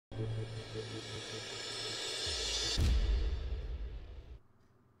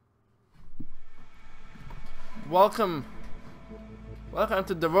Welcome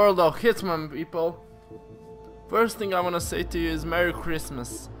to the world of Hitman, people. First thing I want to say to you is Merry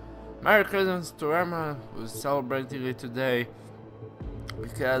Christmas. Merry Christmas to everyone who's celebrating it today,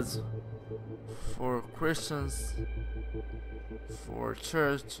 because for Christians, for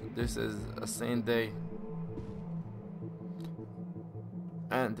church, this is a saint day.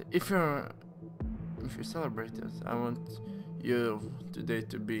 And if you celebrate it, I want you today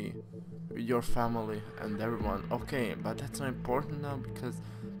to be with your family and everyone. Okay, but that's not important now, because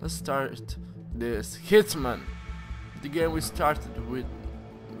let's start this Hitman. The game we started with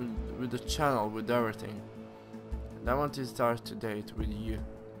the channel, with everything. And I want to start today with you.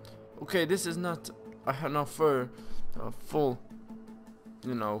 Okay, this is not, I have not for a full,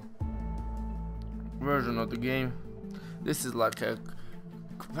 version of the game. This is like a,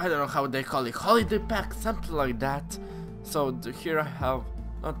 I don't know how they call it, holiday pack, something like that. So here I have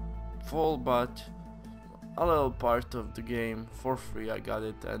not full, but a little part of the game for free. I got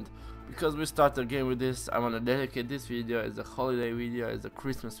it, and because we start the game with this, I want to dedicate this video as a holiday video, as a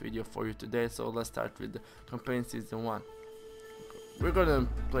Christmas video for you today. So let's start with the campaign season 1. We're gonna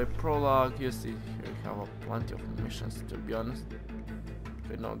play prologue. You see here we have plenty of missions, to be honest.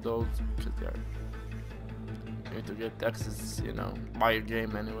 Okay, no, those because they're, you need to get access, buy your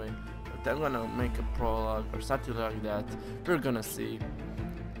game anyway. But I'm gonna make a prologue or something like that. We're gonna see.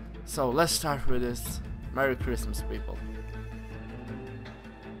 So let's start with this. Merry Christmas, people.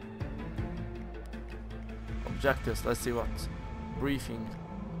 Objectives, let's see what. Briefing.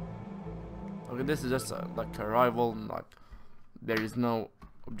 Okay, this is just like a rival, like there is no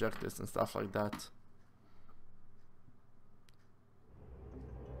objectives and stuff like that.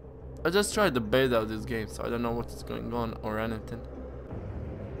 I just tried the beta of this game, so I don't know what's going on or anything.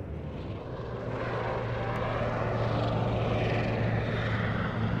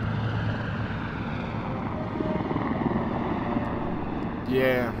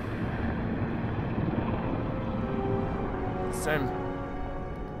 Yeah. Same.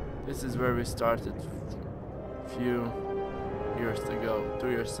 This is where we started few years ago, 2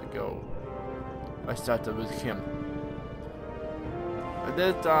 years ago. I started with him. At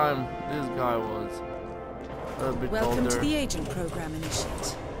that time, this guy was a little bit older. Welcome to the agent program,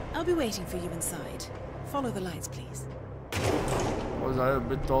 Initiate. I'll be waiting for you inside. Follow the lights, please. Was a little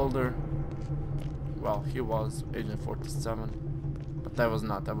bit older. Well, he was Agent 47, but I was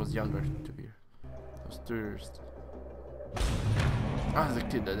not. I was younger, 2 years. I was 2 years. I was a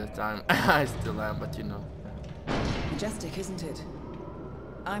kid at that time. I still am, but Majestic, isn't it?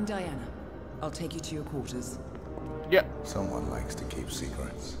 I'm Diana. I'll take you to your quarters. Yeah. Someone likes to keep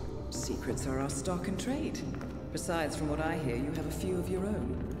secrets. Secrets are our stock and trade. Besides, from what I hear, you have a few of your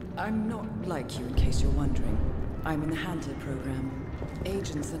own. I'm not like you, in case you're wondering. I'm in the Handler program.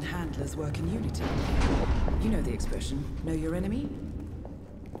 Agents and handlers work in unity. You know the expression, know your enemy?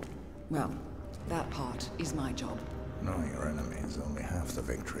 Well, that part is my job. Knowing your enemy is only half the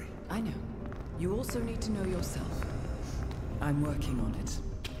victory. I know. You also need to know yourself. I'm working on it.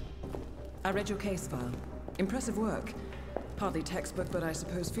 I read your case file. Impressive work. Hardly textbook, but I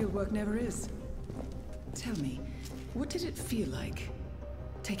suppose field work never is. Tell me, what did it feel like,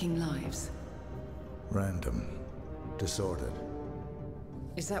 taking lives? Random. Disordered.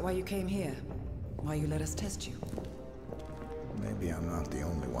 Is that why you came here? Why you let us test you? Maybe I'm not the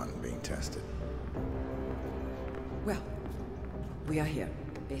only one being tested. Well, we are here.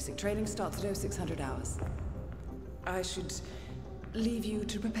 Basic training starts at 0600 hours. I should leave you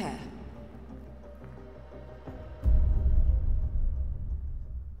to prepare.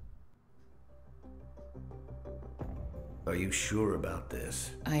 Are you sure about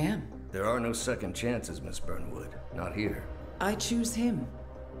this? I am. There are no second chances, Miss Burnwood. Not here. I choose him.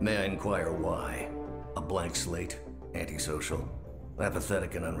 May I inquire why? A blank slate? Antisocial?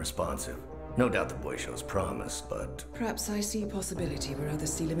 Apathetic and unresponsive? No doubt the boy shows promise, but... Perhaps I see possibility where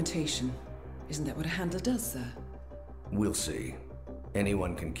others see limitation. Isn't that what a handler does, sir? We'll see.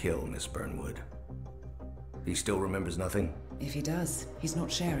 Anyone can kill Miss Burnwood. He still remembers nothing? If he does, he's not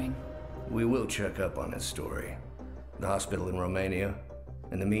sharing. We will check up on his story. The hospital in Romania.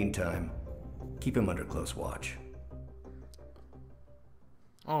 In the meantime, keep him under close watch.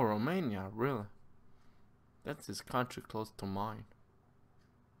 Oh, Romania, really? That's his country close to mine.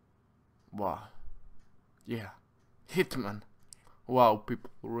 Wow. Yeah. Hitman. Wow,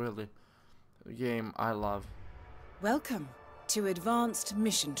 people, really. A game I love. Welcome to Advanced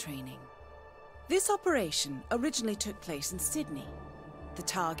Mission Training. This operation originally took place in Sydney. The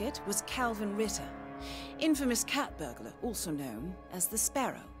target was Calvin Ritter, infamous cat burglar, also known as the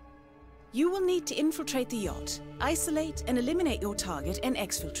Sparrow. You will need to infiltrate the yacht, isolate and eliminate your target, and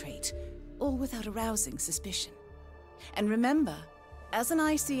exfiltrate, all without arousing suspicion. And remember, as an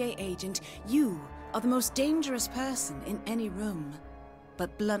ICA agent, you are the most dangerous person in any room.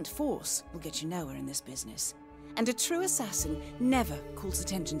 But blunt force will get you nowhere in this business. And a true assassin never calls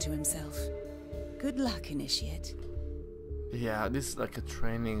attention to himself. Good luck, Initiate. Yeah, this is like a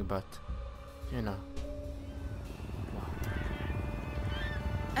training, but you know.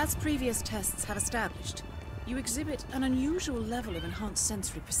 As previous tests have established, you exhibit an unusual level of enhanced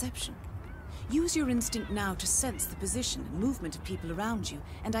sensory perception. Use your instinct now to sense the position and movement of people around you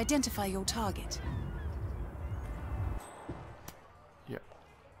and identify your target.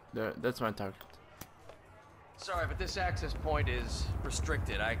 Yeah, that's my target. Sorry, but this access point is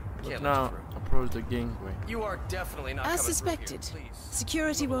restricted. I But can't let now you through. approach the gangway. You are definitely not As coming suspected, through here. Please.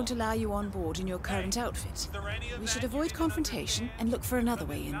 security won't allow you on board in your current outfit. We should avoid confrontation and look for another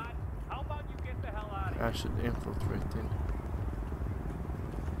way in. I should infiltrate in.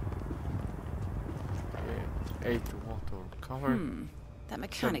 Okay, 8 water cover. That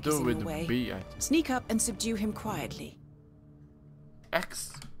mechanic Subdue is in with your way. B item. Sneak up and subdue him quietly.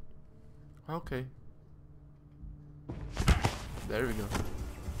 X. Okay. There we go.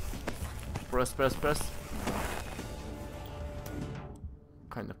 Press.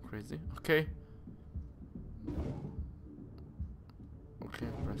 Kind of crazy. Okay. Okay,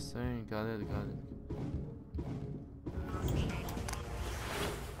 pressing. Got it.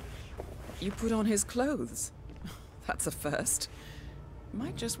 You put on his clothes. That's a first.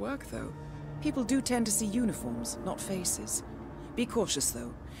 Might just work, though. People do tend to see uniforms, not faces. Be cautious,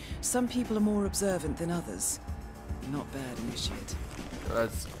 though. Some people are more observant than others. Not bad, Initiate.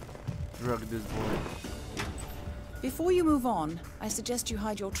 Let's drug this boy. Before you move on, I suggest you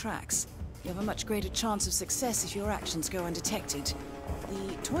hide your tracks. You have a much greater chance of success if your actions go undetected.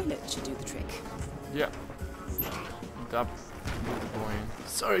 The toilet should do the trick. Yeah. Up this boy.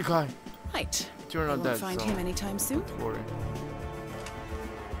 Sorry, guy. Right. You're not You won't dead, find so him anytime soon. don't worry.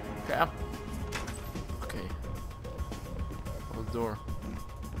 Okay. Up. Okay. Close door.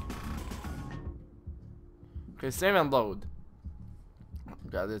 Okay, save and load.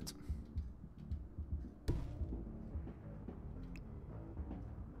 Got it.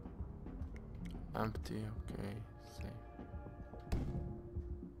 Empty, okay, save.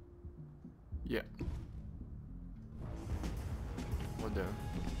 Yeah. What there?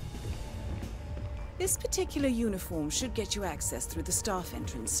 This particular uniform should get you access through the staff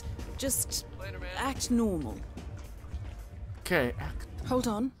entrance. Just act normal. Okay, act. Hold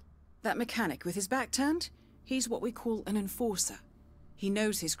on. That mechanic with his back turned? He's what we call an enforcer. He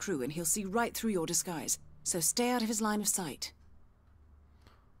knows his crew and he'll see right through your disguise. So stay out of his line of sight.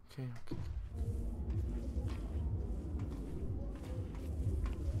 Okay.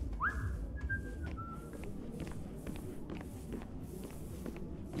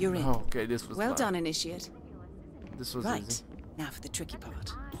 You're in. Oh, okay, this was Well fun. done, Initiate. This was Right. easy. Now for the tricky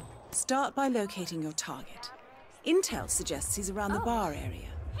part. Start by locating your target. Intel suggests he's around the bar area.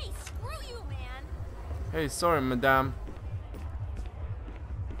 Hey, screw you, man! Hey, sorry, madame.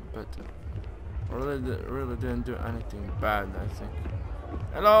 But really didn't do anything bad, I think.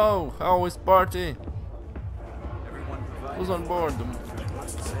 Hello, how is party? Who's on board?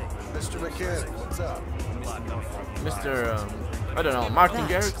 Mr. Mechanic, what's up? Mr. I don't know, Martin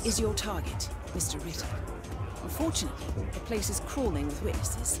Garrix? That is your target, Mr. Ritter. Unfortunately, the place is crawling with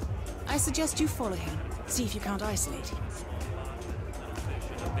witnesses. I suggest you follow him. See if you can't isolate him.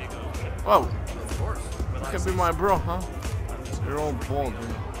 Whoa! You can be my bro, huh? You're all bald, you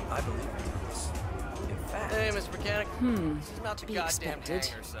know. Hey, Mr. Mechanic. This is not the To be goddamn expected.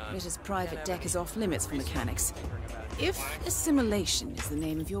 hangar, son. Ritter's private deck is off limits for mechanics. If assimilation is the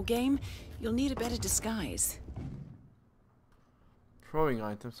name of your game, you'll need a better disguise. Throwing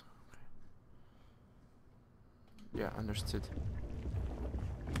items. Okay. Yeah, understood.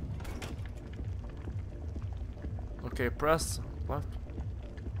 Okay, press left.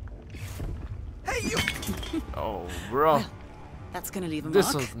 Hey, you! Oh, bro. Well, that's gonna leave a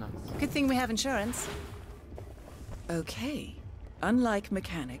This mark. was nice. Good thing we have insurance. Okay. Unlike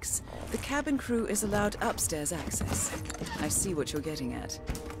mechanics, the cabin crew is allowed upstairs access. I see what you're getting at.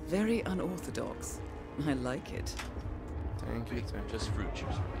 Very unorthodox. I like it. Thank you, thank you. Just fruit juice.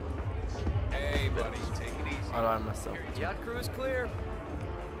 Hey, buddy, take it easy. I like myself. Yacht crew is clear.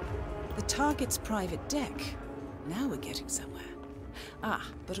 The target's private deck. Now we're getting somewhere. Ah,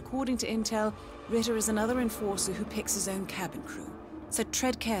 but according to intel, Ritter is another enforcer who picks his own cabin crew. So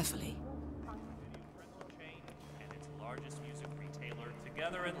tread carefully. And its largest music retailer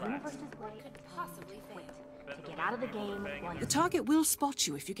together at last. Could possibly fail. To get out of the game, The target will spot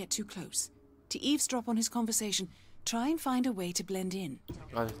you if you get too close. To eavesdrop on his conversation, try and find a way to blend in.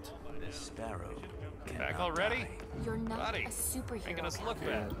 Got it. Sparrow. Back already? You're not Buddy, a superhero. making us look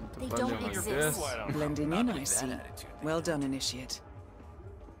Calvin. bad. They But don't then like exist. this. Why don't Blending in, I see. attitude. Well done, Initiate.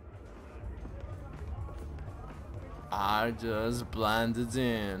 I just blended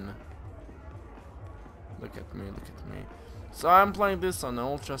in. Look at me, look at me. So I'm playing this on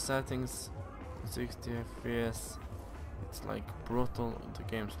ultra settings, 60 FPS. It's like brutal. The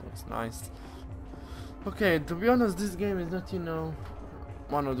game looks nice. Okay, to be honest, this game is not, you know,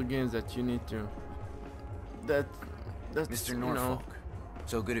 one of the games that you need to. That's Mr. you know. Norfolk,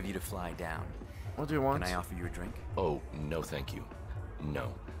 so good of you to fly down. What do you want? Can I offer you a drink? Oh, no thank you.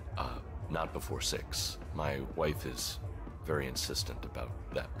 No. Not before 6. My wife is very insistent about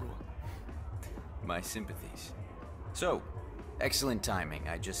that rule. My sympathies. So, excellent timing.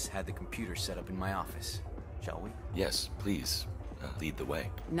 I just had the computer set up in my office. Shall we? Yes, please, lead the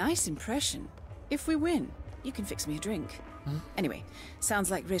way. Nice impression. If we win, you can fix me a drink. Anyway, sounds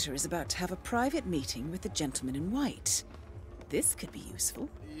like Ritter is about to have a private meeting with the gentleman in white. This could be useful.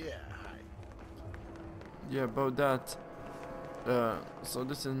 Yeah, about that. So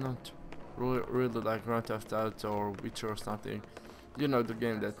this is not really like Grand Theft Auto or Witcher or something. You know, the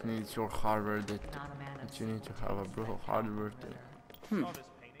game that needs your hardware, that you need to have a brutal hardware to.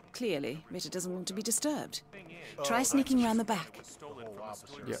 Clearly, Ritter doesn't want to be disturbed. Try sneaking around the back.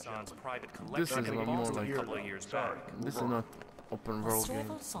 Yeah. This is a lot more like. This is not open world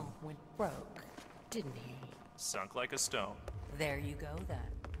game. Song went broke, didn't he? Sunk like a stone. There you go then.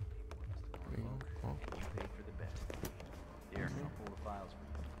 Oh. Here, I'll pull the files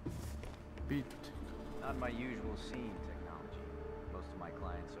for you. Beat. Not my usual scene technology. Most of my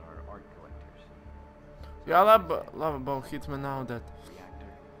clients are art collectors. Yeah, I love about Hitman now that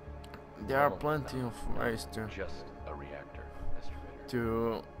Reactor. there are plenty of ways to Just a reactor, Mr. Ritter.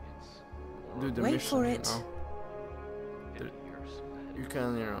 to do the Wait mission. for You it. know? You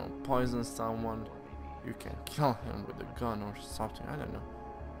can, you know, poison someone. You can kill him with a gun or something. I don't know.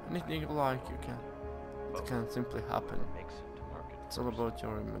 Anything you like, you can. It can simply happen. It's all about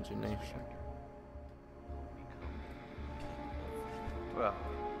your imagination. Well,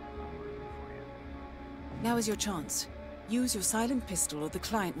 Now is your chance. Use your silent pistol or the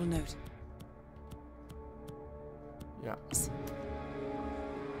client will note. Yeah. Okay.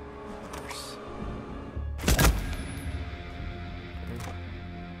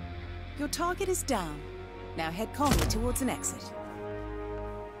 Your target is down. Now head calmly towards an exit.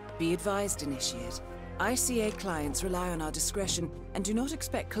 Be advised, Initiate. ICA clients rely on our discretion and do not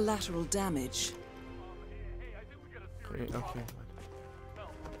expect collateral damage. Okay. Okay.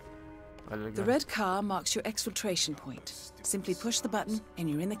 The red car marks your exfiltration point. Simply push the button and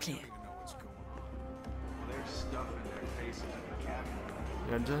you're in the clear. There's stuff in their faces in the cabin.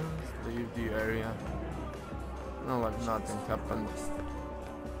 Yeah, just leave the area. No, like nothing happened.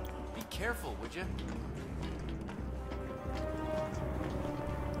 Be careful, would you?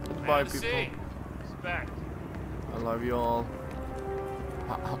 Goodbye, Man to people. see. Respect. I love you all.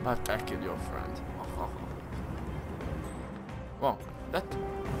 I'm attacking your friend. Wow, that.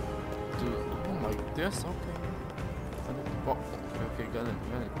 Oh, like this? Okay. Oh, okay, got it.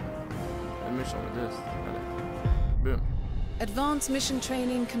 A mission with this. Got it. Boom. Advanced mission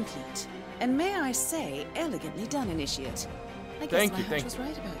training complete. And may I say, elegantly done, Initiate. I guess Thank my you, hunch thank was you.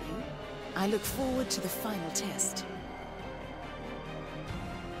 right about you. I look forward to the final test.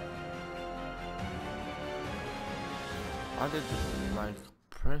 I did like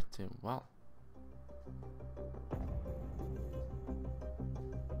pretty well.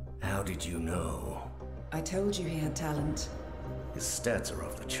 How did you know? I told you he had talent. His stats are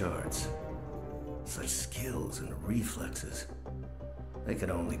off the charts. Such skills and reflexes. They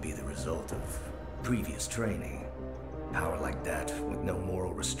can only be the result of previous training. Power like that, with no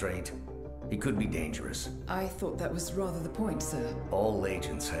moral restraint, he could be dangerous. I thought that was rather the point, sir. All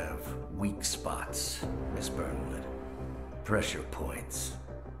agents have weak spots, Miss Burnwood. Pressure points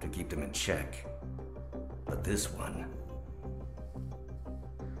to keep them in check. But this one...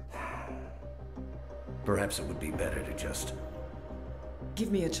 Perhaps it would be better to just...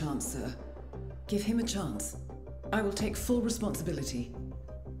 Give me a chance, sir. Give him a chance. I will take full responsibility.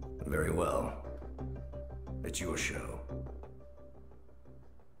 Very well. It's your show.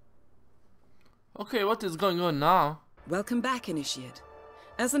 Okay, what is going on now? Welcome back, Initiate.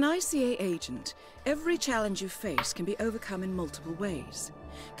 As an ICA agent, every challenge you face can be overcome in multiple ways.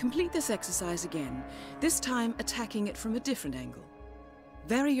 Complete this exercise again, this time attacking it from a different angle.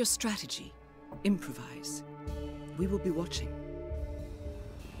 Vary your strategy. Improvise. We will be watching.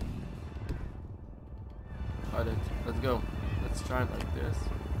 Got it. Let's go. Let's try it like this.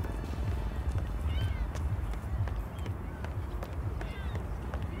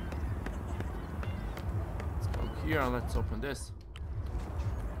 here and let's open this.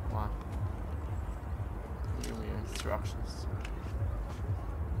 Come on. Give me instructions.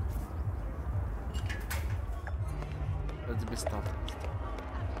 Let's be stopped.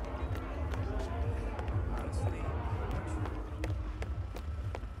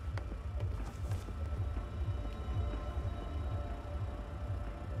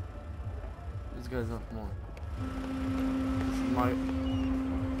 This guy's not more. This is my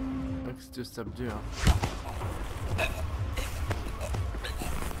X2 Sub-Zero.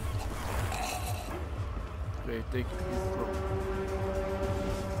 Okay, take his throat.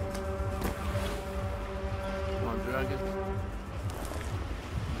 Come on, drag it.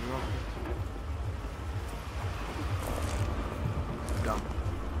 Drop it. Down.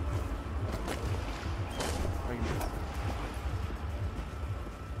 Like this.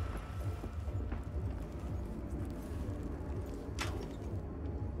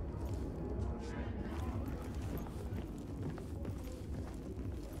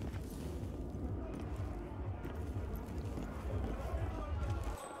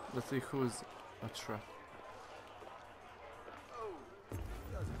 Let's see who's a trap.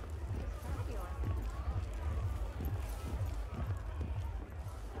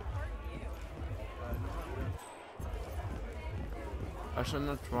 I shall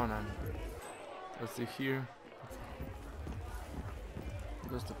not run on. Let's see here.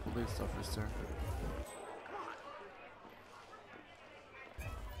 Just a police officer.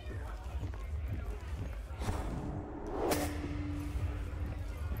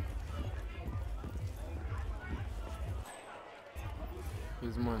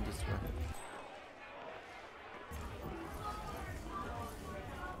 He's more in this way.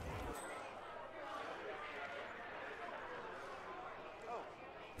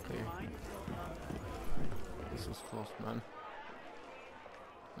 Okay. This was close, man.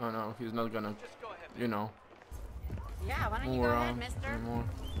 Oh no, he's not gonna, you know, Yeah, why don't you move go around ahead, mister? anymore.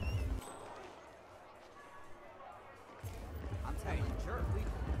 I'm telling you, sure.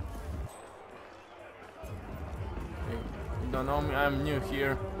 Hey, you don't know me, I'm new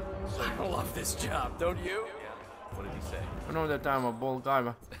here. I love this job, don't you? Yeah. What did he say? I know that I'm a bald guy,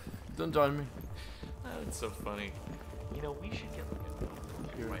 but don't judge me. That's so funny. You know, we should get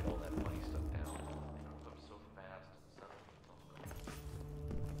Here. write all that funny stuff down. Up so fast.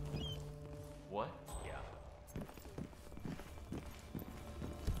 What? Yeah.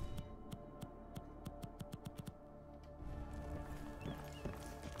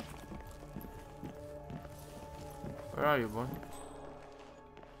 Where are you, boy?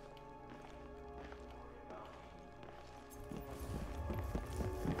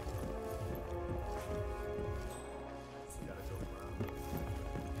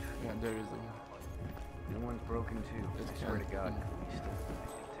 Yeah, there is a one. New one's broken too. It's I swear to Ken. God, we still think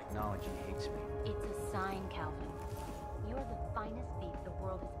technology hates me. It's a sign, Calvin. You're the finest thief the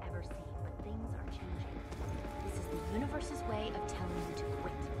world has ever seen, but things are changing. This is the universe's way of telling you to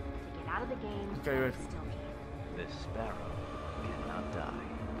quit, to get out of the game, Okay, while wait. you still can. This sparrow cannot die.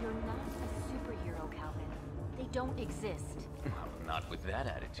 You're not a superhero, Calvin. They don't exist. Well, not with that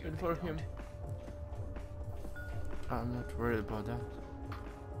attitude. Good they for him. don't. I'm not worried about that.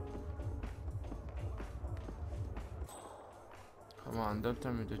 Come on, don't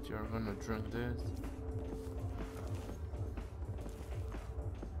tell me that you're gonna drink this.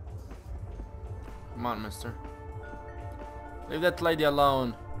 Come on, mister. Leave that lady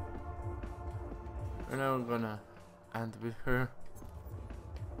alone. We're never gonna end with her.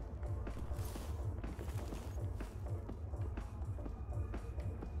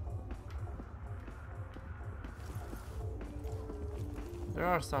 There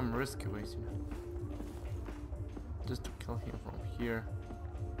are some risky ways, you know. Just to kill him from here.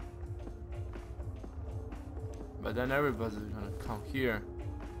 But then everybody's gonna come here.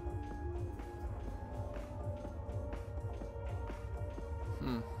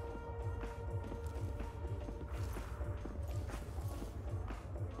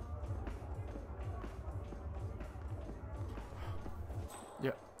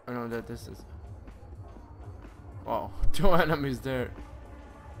 Yeah, I know that this is... Wow, 2 enemies there.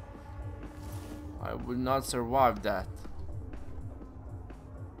 I would not survive that.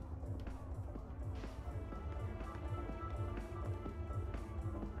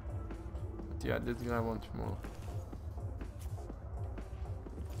 But yeah, this guy wants more.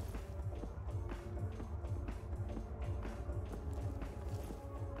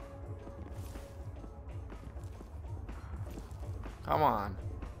 Come on.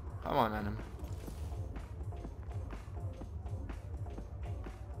 Come on, enemy.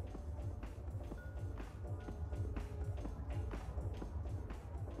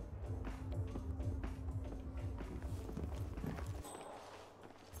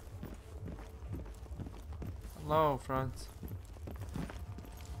 Hello, friends.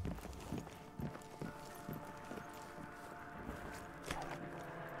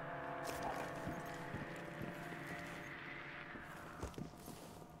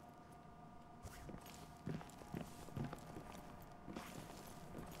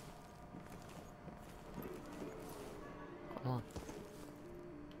 Come on.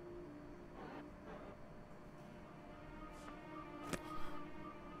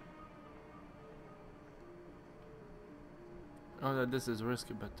 I know that this is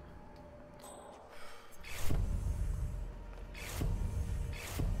risky, but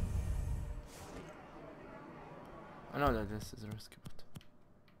I know that this is risky, but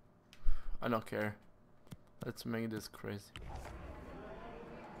I don't care. Let's make this crazy.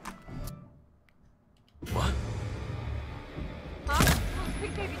 What? Huh?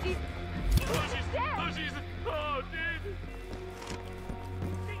 Big baby Jesus! Jesus is dead! Oh, Jesus! Oh, dude!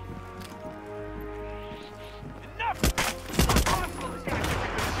 Enough!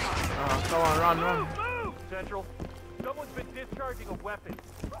 Come on, run, run. Move! Central, someone's been discharging a weapon.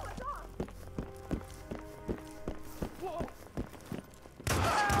 Whoa!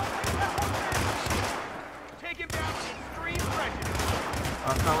 Take him down with extreme pressure.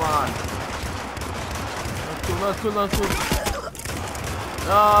 Oh, come on. Not cool, not cool, not cool.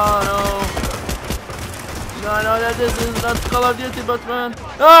 Oh, no. No, I know that this is not Call of Duty, but man.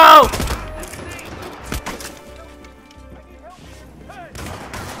 No!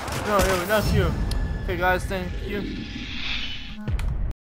 No, not you. Okay, guys, thank you.